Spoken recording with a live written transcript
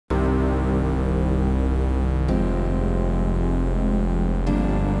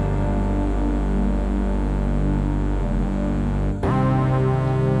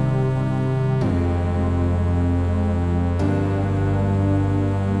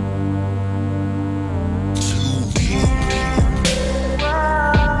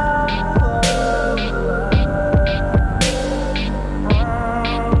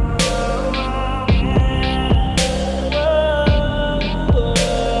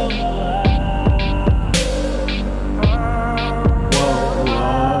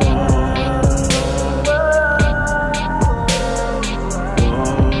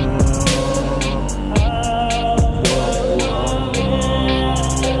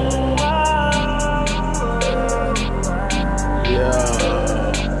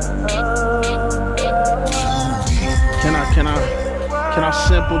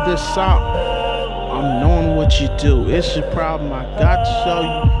sample this out. I'm knowing what you do. It's your problem. I got to show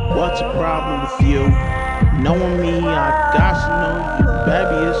you what's the problem with you. Knowing me, I got to know you.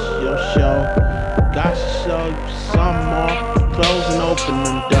 Baby, it's your show. Got to show you some more. Close and open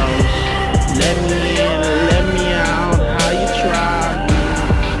them doors. Let me in, let me out. How you try me?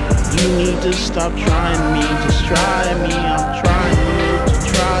 You need to stop trying me. Just try me. I'm trying you to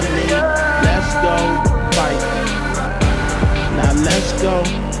try me. Let's go fight. Now let's go.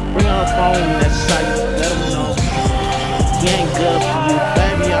 Bring her phone, that sight. Let them know he ain't good for you,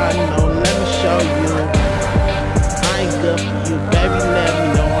 baby. I know. Let me show you. I ain't good for you, baby. Let me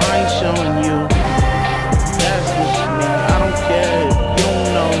know I ain't showing you. That's just me. I don't care if you don't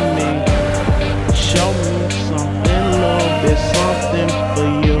know me. Show me something, a little bit something for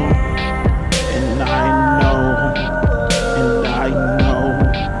you. And I know,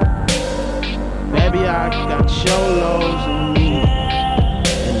 baby, I got your lows in me.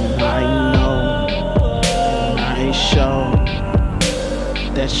 And I know, and I ain't show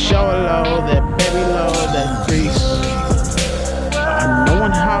that show low, that baby low, that crease. I'm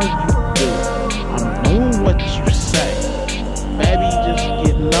knowing how you do, I'm knowing what you say. Baby, just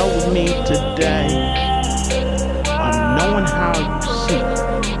get low with me today. I'm knowing how you see,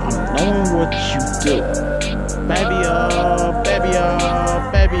 I'm knowing what you do. Baby, oh, baby, oh,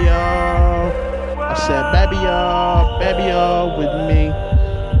 baby, oh. I said, baby, oh, with me.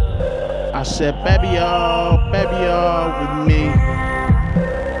 I said, baby, oh, with me.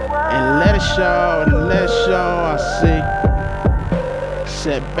 And let it show, I see.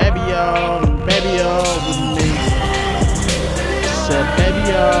 Said, baby, oh, with me. Said,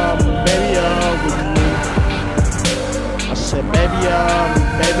 baby, oh, with me. I said, baby,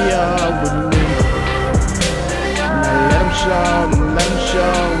 oh, with me. Now let him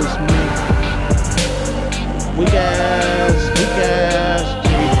show, it's me. Weak ass, G.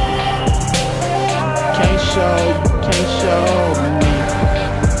 Can't show me.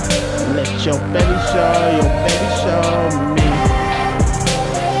 Let your baby show me.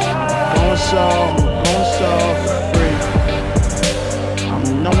 I'm going so free. I'm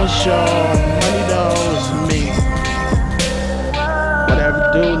knowing show money though is me. Whatever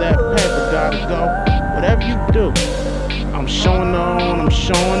do, that paper gotta go. Whatever you do, I'm showing on, I'm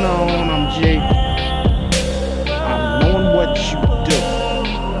G. I'm knowing what you do.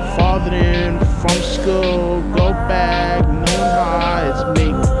 Fathered in from school, go back, knowing how it's me.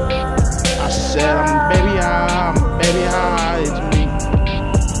 I said I'm baby high, it's me.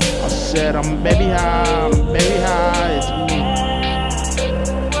 I said I'm baby high, it's me.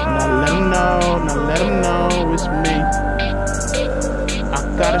 Now let them know it's me. I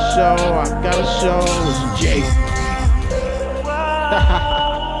gotta show, it's Jay.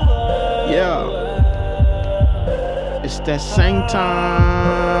 Yeah. It's that same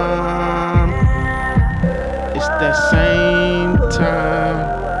time. It's that same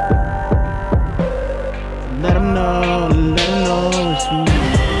time. Let them know it's me.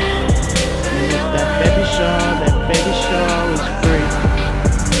 And if that baby show is free.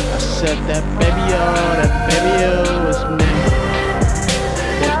 I said that baby, oh, is me.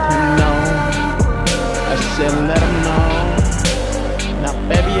 Let him know. I said let him know. Now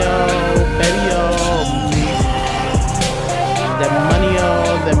baby, oh, me. That money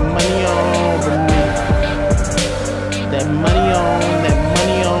over me. That money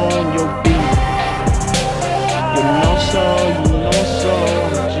on your beat. You know so,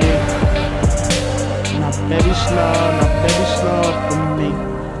 G. Now baby slow for me.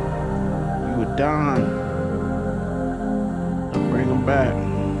 You were done. Now bring him back.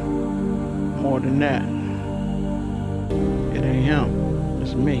 More than that. It ain't him,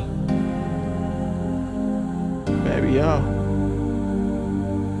 it's me. Baby, yo.